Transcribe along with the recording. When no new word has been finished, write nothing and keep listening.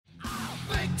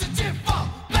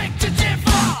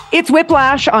It's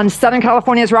Whiplash on Southern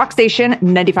California's rock station,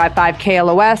 95.5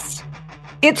 KLOS.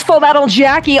 It's Full Metal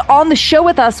Jackie on the show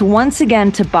with us once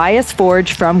again, Tobias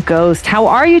Forge from Ghost. How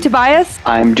are you, Tobias?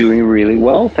 I'm doing really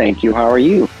well, thank you. How are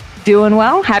you? Doing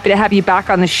well. Happy to have you back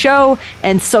on the show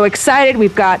and so excited.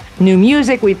 We've got new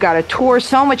music. We've got a tour.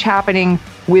 So much happening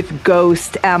with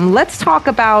Ghost. Let's talk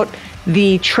about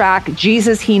the track,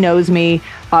 Jesus, He Knows Me,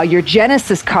 your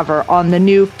Genesis cover on the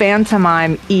new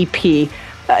Phantomime EP.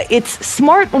 It's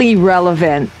smartly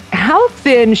relevant. How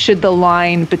thin should the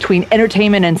line between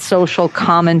entertainment and social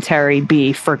commentary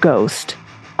be for Ghost?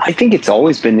 I think it's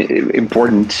always been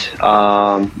important.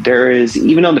 There is,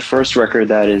 even on the first record,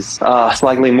 that is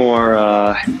slightly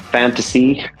more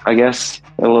fantasy, I guess.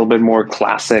 A little bit more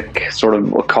classic, sort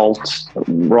of occult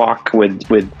rock with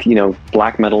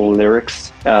black metal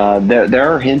lyrics.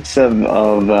 There are hints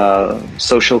of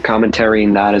social commentary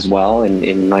in that as well.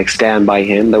 In like "Stand by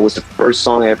Him," that was the first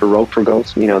song I ever wrote for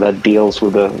Ghost. That deals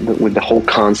with the whole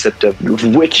concept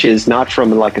of witches, not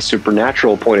from like a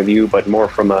supernatural point of view, but more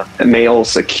from a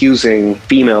males accusing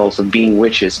females of being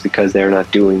witches because they're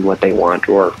not doing what they want,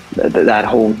 or that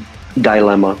whole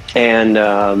dilemma. And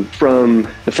from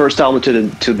the first album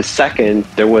to the second,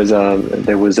 there was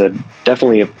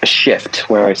definitely a shift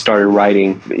where I started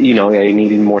writing. I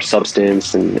needed more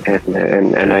substance, and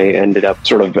I ended up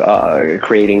sort of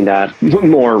creating that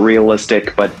more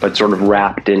realistic, but sort of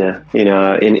wrapped in a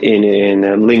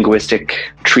linguistic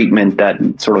treatment that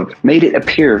sort of made it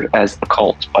appear as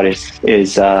occult, but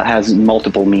has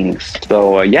multiple meanings.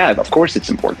 So yeah, of course it's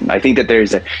important. I think that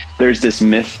there's this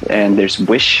myth and there's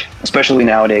wish, especially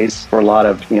nowadays, for a lot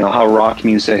of how rock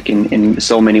music in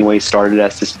so many ways started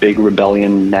as this big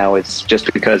rebellion. Now it's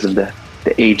just because of the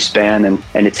age span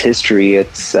and its history.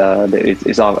 It's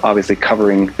obviously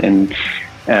covering and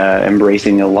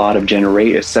embracing a lot of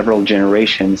several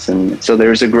generations, and so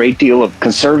there's a great deal of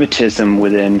conservatism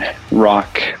within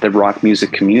the rock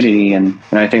music community, and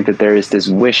I think that there is this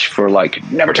wish for like,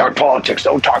 never talk politics,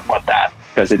 don't talk about that,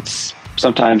 because it's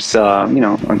sometimes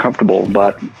uncomfortable,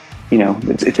 but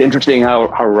it's interesting how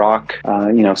rock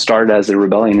started as a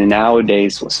rebellion, and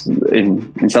nowadays was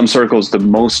in some circles the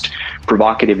most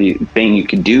provocative thing you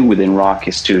can do within rock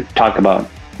is to talk about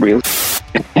real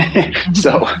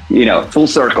so full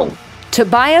circle.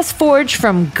 Tobias Forge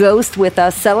from Ghost with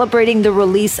us, celebrating the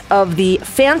release of the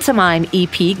Phantomime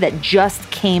EP that just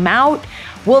came out.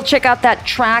 We'll check out that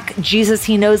track, Jesus,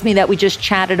 He Knows Me, that we just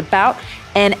chatted about.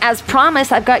 And as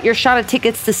promised, I've got your shot of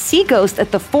tickets to see Ghost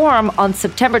at the Forum on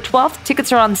September 12th.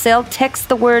 Tickets are on sale. Text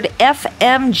the word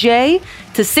FMJ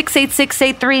to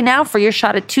 68683 now for your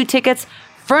shot at 2 tickets,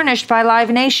 furnished by Live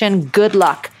Nation. Good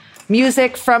luck.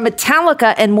 Music from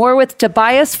Metallica and more with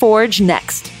Tobias Forge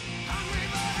next.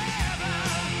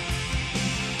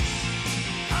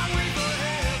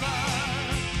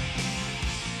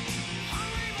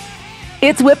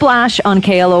 It's Whiplash on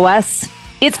KLOS.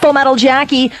 It's Full Metal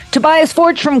Jackie. Tobias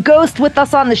Forge from Ghost with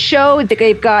us on the show.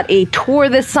 They've got a tour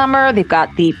this summer. They've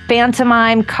got the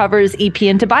Phantomime covers EP.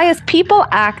 And Tobias, people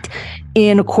act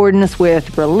in accordance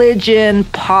with religion,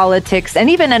 politics, and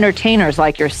even entertainers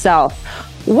like yourself.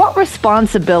 What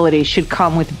responsibility should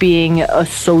come with being a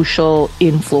social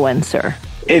influencer?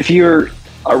 If you're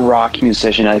a rock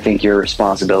musician, I think your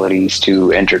responsibility is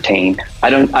to entertain.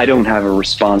 I don't have a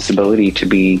responsibility to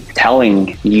be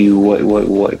telling you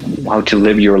what how to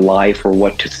live your life or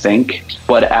what to think.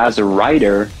 But as a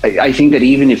writer, I think that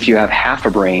even if you have half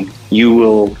a brain, you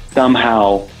will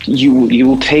somehow you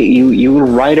will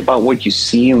write about what you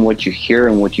see and what you hear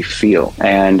and what you feel,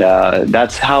 and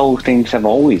that's how things have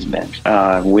always been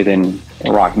within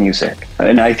rock music.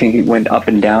 And I think it went up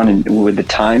and down and with the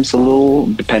times a little,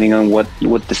 depending on what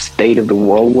the state of the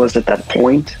world was at that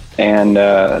point. And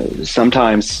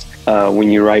sometimes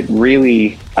when you write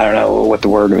really, I don't know what the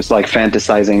word was, like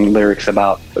fantasizing lyrics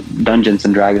about Dungeons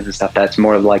and Dragons and stuff, that's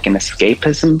more of like an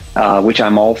escapism, which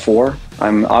I'm all for.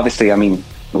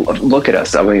 Look at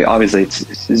us. I mean, obviously,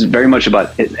 it's very much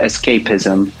about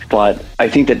escapism, but I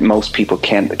think that most people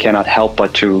cannot help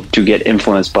but to get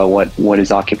influenced by what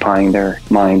is occupying their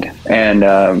mind. And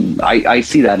I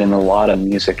see that in a lot of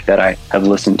music that I have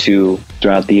listened to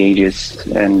throughout the ages.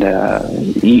 And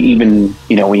even,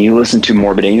 when you listen to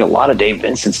Morbid Angel, a lot of Dave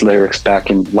Vincent's lyrics back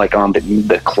in, like, on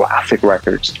the classic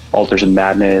records, Altars of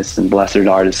Madness and Blessed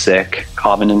Art is Sick,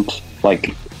 Covenant,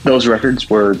 like, those records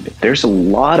where there's a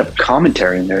lot of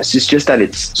commentary in there. It's just that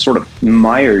it's sort of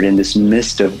mired in this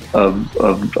mist of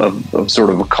sort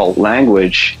of occult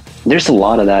language there's a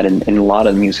lot of that in a lot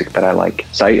of the music that I like.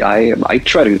 So I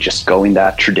try to just go in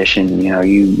that tradition.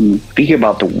 You speak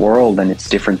about the world and its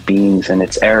different beings and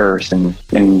its errors and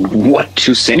what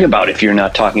to sing about if you're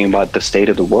not talking about the state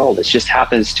of the world. It just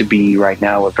happens to be right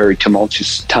now a very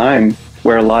tumultuous time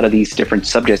where a lot of these different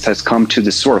subjects has come to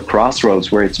this sort of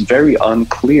crossroads where it's very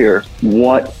unclear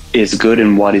what is good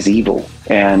and what is evil.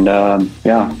 And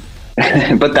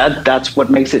but that's what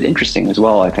makes it interesting as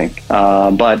well, I think.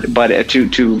 But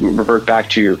to revert back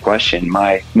to your question,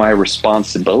 my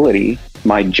responsibility,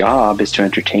 my job is to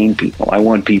entertain people. I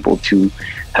want people to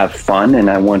have fun, and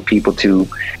I want people to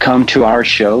come to our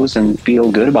shows and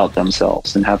feel good about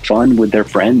themselves and have fun with their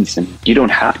friends. And you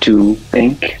don't have to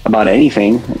think about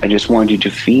anything. I just want you to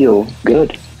feel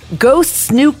good.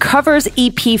 Ghost's new covers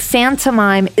EP,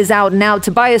 Phantomime, is out now.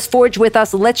 Tobias Forge with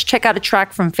us. Let's check out a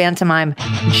track from Phantomime,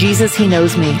 Jesus, He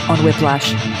Knows Me, on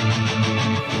Whiplash.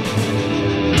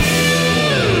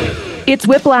 It's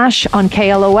Whiplash on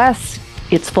KLOS.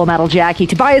 It's Full Metal Jackie.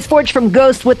 Tobias Forge from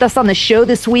Ghost with us on the show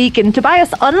this week. And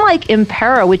Tobias, unlike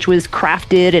Impera, which was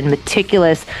crafted and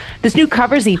meticulous, this new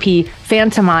covers EP,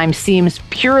 Phantomime, seems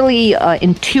purely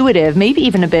intuitive, maybe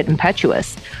even a bit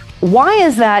impetuous. Why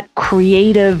is that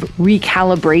creative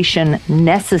recalibration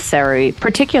necessary,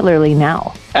 particularly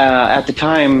now? At the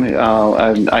time,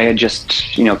 I had just,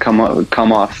 come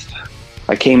off.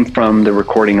 I came from the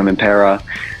recording of Impera,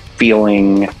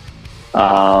 feeling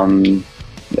not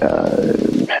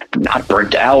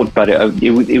burnt out, but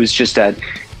it was just that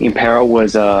Impera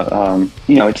was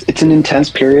it's an intense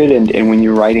period, and when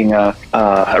you're writing a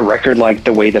record like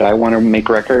the way that I want to make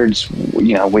records,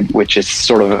 which is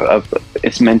sort of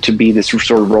it's meant to be this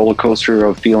sort of roller coaster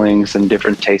of feelings and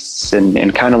different tastes,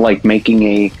 and kind of like making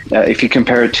if you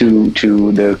compare it to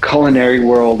the culinary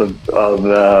world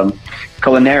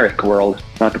culinaric world,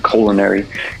 not the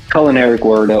culinaric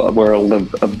world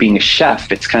of being a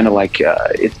chef. It's kind of like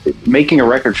making a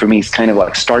record for me is kind of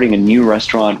like starting a new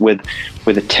restaurant with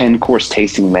a 10-course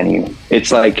tasting menu.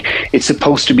 It's like it's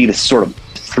supposed to be this sort of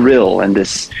thrill and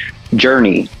this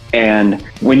journey. And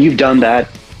when you've done that,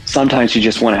 sometimes you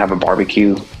just want to have a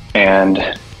barbecue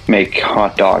and make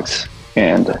hot dogs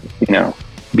and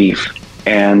beef.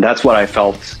 And that's what I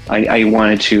felt. I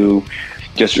wanted to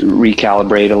just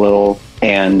recalibrate a little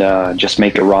and just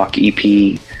make a rock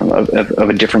EP of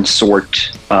a different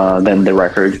sort than the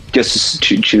record, just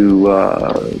to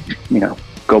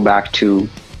go back to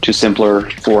simpler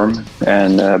form.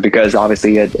 And because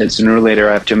obviously sooner or later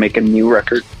I have to make a new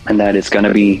record, and that is going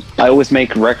to be, I always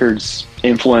make records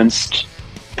influenced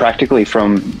practically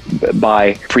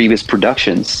by previous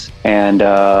productions. And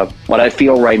what I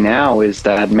feel right now is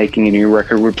that making a new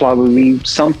record would probably be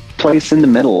someplace in the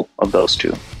middle of those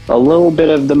two. A little bit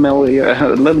of the melody, a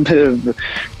little bit of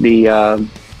the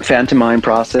Phantomime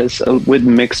process,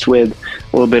 mixed with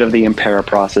a little bit of the Impera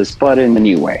process, but in a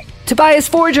new way. Tobias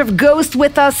Forge of Ghost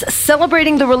with us,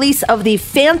 celebrating the release of the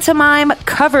Phantomime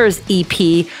Covers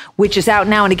EP, which is out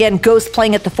now. And again, Ghost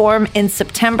playing at the Forum in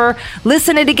September.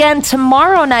 Listen it again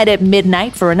tomorrow night at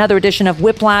midnight for another edition of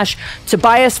Whiplash.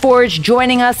 Tobias Forge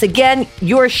joining us again.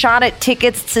 Your shot at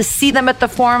tickets to see them at the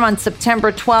Forum on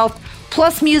September 12th.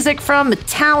 Plus music from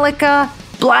Metallica,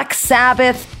 Black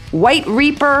Sabbath, White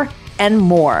Reaper, and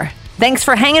more. Thanks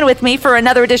for hanging with me for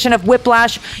another edition of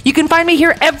Whiplash. You can find me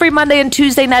here every Monday and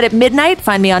Tuesday night at midnight.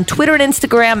 Find me on Twitter and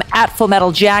Instagram at Full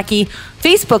Metal Jackie.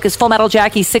 Facebook is Full Metal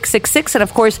Jackie 666. And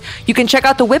of course, you can check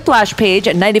out the Whiplash page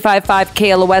at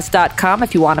 955KLOS.com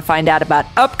if you want to find out about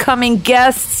upcoming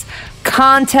guests,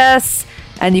 contests,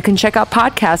 and you can check out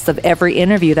podcasts of every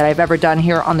interview that I've ever done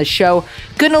here on the show.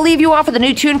 Going to leave you off with a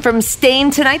new tune from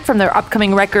Staind tonight from their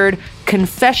upcoming record,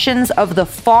 Confessions of the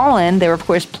Fallen. They were, of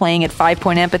course, playing at 5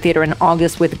 Point Amphitheater in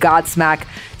August with Godsmack.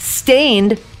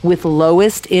 Staind with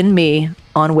Lowest in Me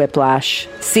on Whiplash.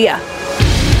 See ya.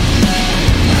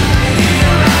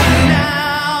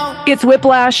 It's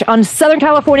Whiplash on Southern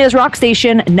California's rock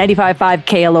station, 95.5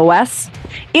 KLOS.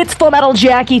 It's Full Metal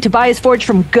Jackie. Tobias Forge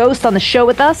from Ghost on the show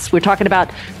with us. We're talking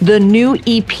about the new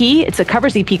EP. It's a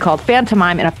covers EP called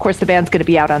Phantomime, and of course the band's going to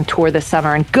be out on tour this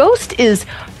summer. And Ghost is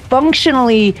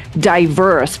functionally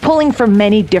diverse, pulling from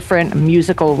many different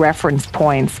musical reference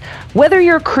points. Whether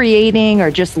you're creating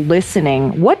or just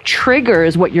listening, what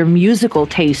triggers what your musical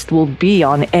taste will be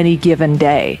on any given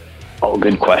day? Oh,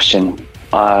 good question.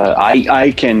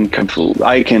 I can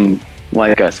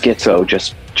like a schizo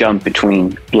just jump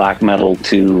between black metal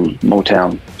to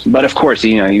Motown. But of course,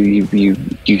 you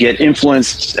get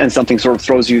influenced and something sort of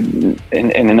throws you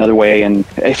in another way. And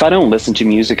if I don't listen to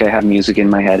music, I have music in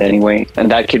my head anyway.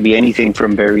 And that could be anything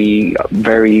from very,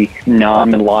 very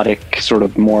non-melodic, sort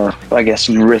of more, I guess,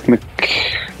 rhythmic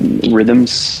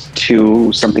rhythms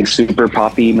to something super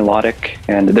poppy, melodic,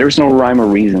 and there's no rhyme or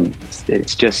reason.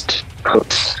 It's just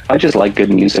hooks. I just like good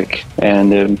music,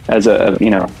 and as a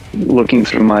looking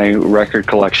through my record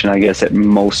collection, I guess that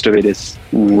most of it is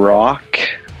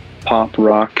pop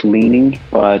rock leaning,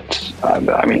 but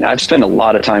I mean, I've spent a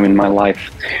lot of time in my life,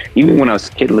 even when I was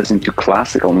a kid, listening to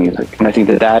classical music, and I think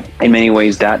that in many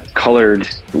ways that colored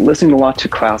listening a lot to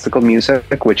classical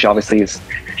music, which obviously is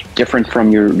different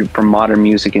from modern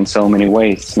music in so many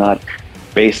ways. It's not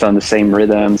based on the same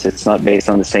rhythms, it's not based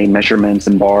on the same measurements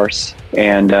and bars.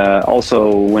 And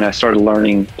also, when I started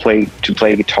learning to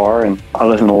play guitar, and I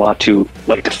listened a lot to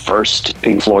like the first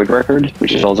Pink Floyd record,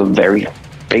 which is also very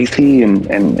bassy and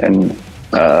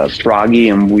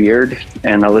proggy and weird.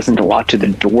 And I listened a lot to The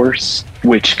Doors,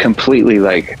 which completely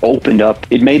like opened up.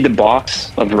 It made the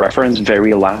box of reference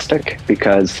very elastic,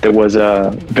 because there was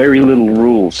very little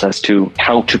rules as to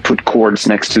how to put chords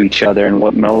next to each other and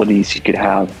what melodies you could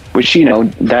have, which,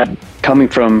 that coming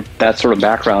from that sort of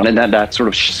background, and that sort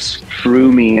of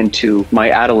threw me into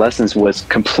my adolescence, was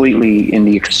completely in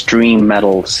the extreme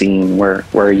metal scene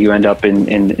where you end up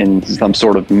in some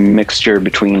sort of mixture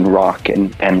between rock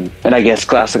and I guess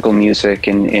classical music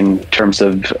in terms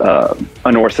of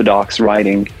unorthodox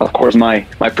writing. Of course, my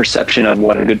perception of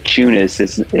what a good tune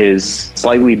is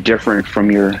slightly different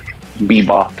from your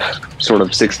bebop sort of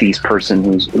 60s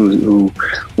person who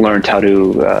learned how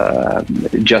to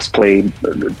just play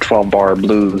 12-bar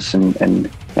blues and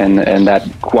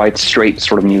that quite straight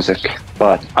sort of music.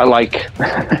 But I like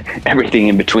everything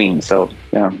in between, so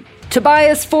yeah.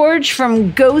 Tobias Forge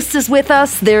from Ghost is with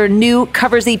us. Their new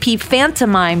covers EP,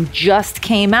 Phantomime, just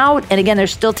came out. And again,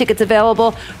 there's still tickets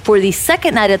available for the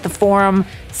second night at the Forum,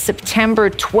 September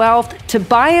 12th.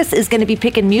 Tobias is going to be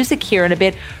picking music here in a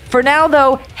bit. For now,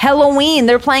 though, Halloween.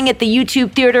 They're playing at the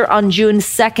YouTube Theater on June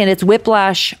 2nd. It's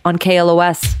Whiplash on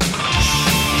KLOS.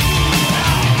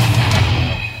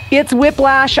 It's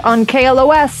Whiplash on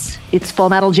KLOS. It's Full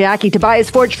Metal Jackie. Tobias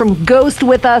Forge from Ghost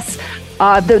with us.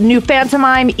 The new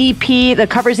Phantomime EP, the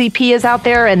covers EP is out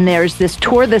there, and there's this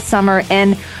tour this summer.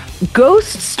 And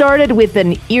Ghost started with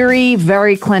an eerie,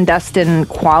 very clandestine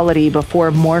quality before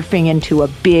morphing into a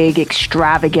big,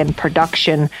 extravagant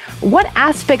production. What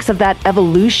aspects of that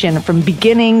evolution from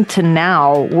beginning to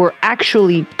now were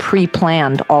actually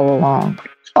pre-planned all along?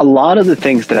 A lot of the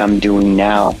things that I'm doing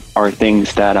now are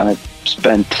things that I've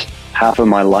spent half of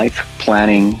my life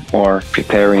planning or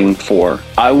preparing for.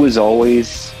 I was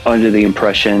always under the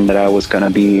impression that I was going to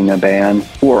be in a band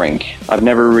touring. I've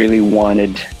never really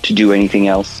wanted to do anything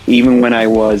else. Even when I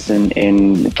was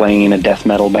in playing in a death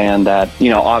metal band that,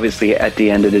 obviously at the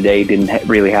end of the day didn't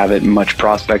really have much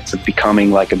prospects of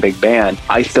becoming like a big band,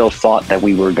 I still thought that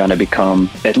we were going to become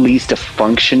at least a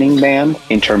functioning band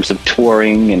in terms of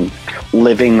touring and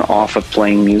living off of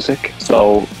playing music.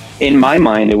 So in my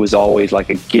mind, it was always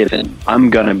like a given. I'm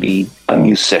going to be a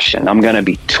musician. I'm going to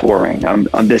be touring.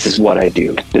 This is what I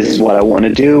do. This is what I want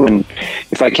to do. And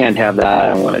if I can't have that, I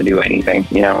don't want to do anything,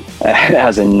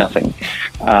 as in nothing.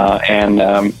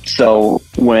 So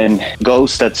when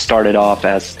Ghost had started off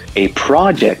as a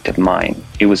project of mine,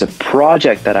 it was a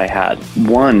project that I had,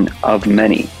 one of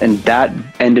many. And that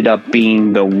ended up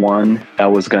being the one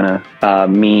that was going to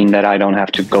mean that I don't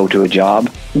have to go to a job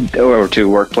or to a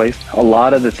workplace. A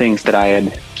lot of the things that I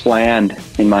had planned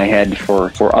in my head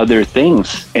for other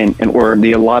things or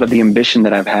a lot of the ambition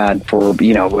that I've had for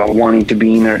wanting to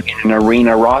be in an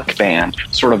arena rock band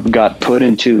sort of got put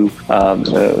into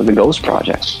the Ghost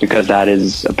project, because that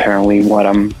is apparently what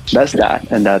I'm best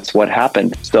at, and that's what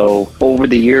happened. So over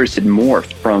the years it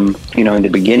morphed from in the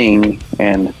beginning,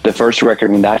 and the first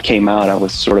record, when that came out, I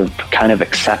was sort of kind of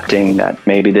accepting that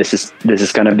maybe this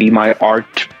is going to be my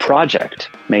art project.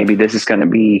 Maybe this is going to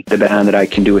be the band that I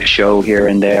can do a show here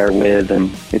and there with,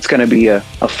 and it's going to be a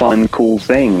fun, cool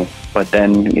thing. But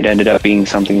then it ended up being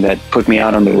something that put me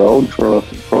out on the road for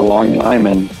a long time.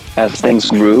 And as things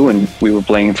grew and we were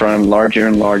playing in front of larger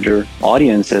and larger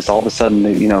audiences, all of a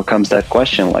sudden, comes that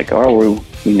question like, oh,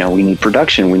 we need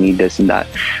production, we need this and that.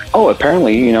 Oh,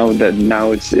 apparently, that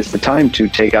now it's the time to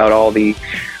take out all the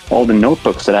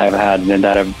notebooks that I've had and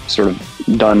that I've sort of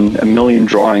done a million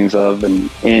drawings of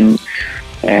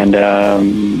and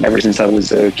ever since I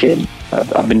was a kid,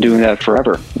 I've been doing that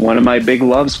forever. One of my big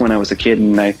loves when I was a kid,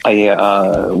 and I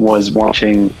was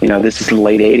watching, this is the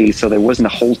late 80s, so there wasn't a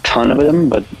whole ton of them,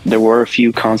 but there were a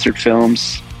few concert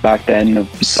films back then of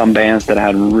some bands that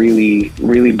had really,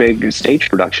 really big stage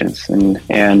productions. And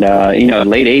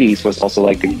late 80s was also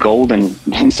like the golden,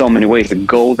 in so many ways, the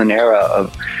golden era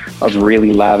of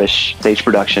really lavish stage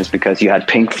productions, because you had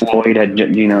Pink Floyd,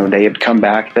 they had come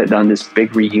back, that done this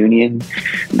big reunion.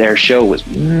 Their show was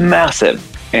massive.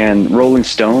 And Rolling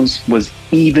Stones was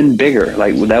even bigger.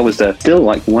 Like, that was still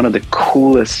like one of the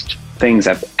coolest things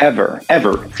I've ever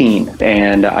seen.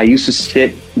 And I used to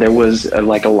sit, there was a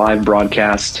live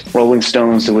broadcast, Rolling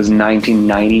Stones, it was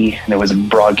 1990, there was a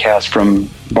broadcast from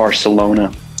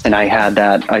Barcelona, and I had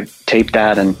that, I taped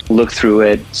that and looked through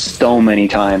it so many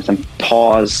times and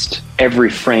paused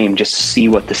every frame just to see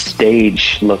what the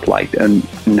stage looked like and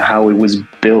how it was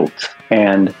built,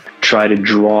 and try to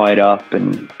draw it up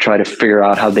and try to figure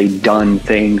out how they'd done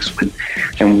things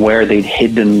and where they'd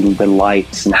hidden the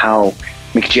lights and how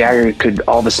Mick Jagger could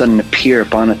all of a sudden appear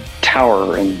up on a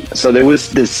tower. And so there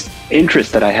was this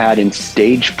interest that I had in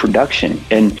stage production.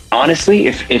 And honestly,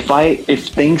 if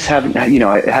things hadn't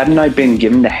I been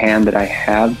given the hand that I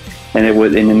have, and it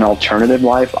was in an alternative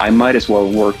life, I might as well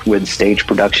have worked with stage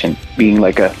production, being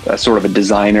like a sort of a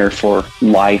designer for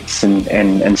lights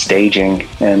and staging.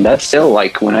 And that's still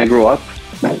like, when I grow up,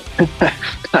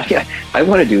 I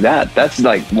want to do that. That's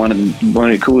like one of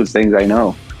the coolest things I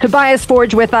know. Tobias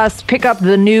Forge with us. Pick up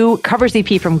the new covers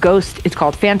EP from Ghost. It's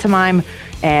called Phantomime,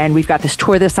 and we've got this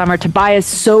tour this summer. Tobias,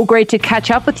 so great to catch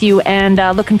up with you, and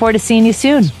looking forward to seeing you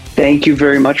soon. Thank you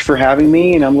very much for having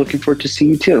me, and I'm looking forward to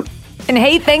seeing you too. And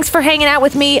hey, thanks for hanging out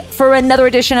with me for another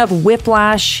edition of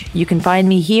Whiplash. You can find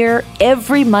me here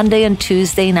every Monday and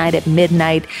Tuesday night at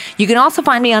midnight. You can also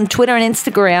find me on Twitter and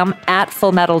Instagram at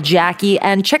FullMetalJackie,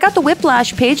 and check out the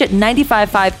Whiplash page at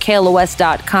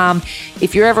 955KLOS.com.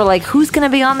 If you're ever like, who's going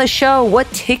to be on the show?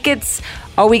 What tickets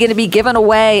are we going to be giving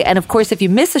away? And of course, if you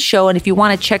miss a show and if you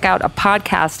want to check out a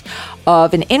podcast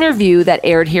of an interview that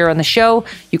aired here on the show,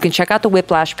 you can check out the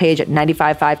Whiplash page at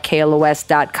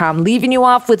 955KLOS.com. Leaving you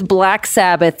off with Black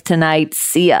Sabbath tonight.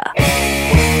 See ya.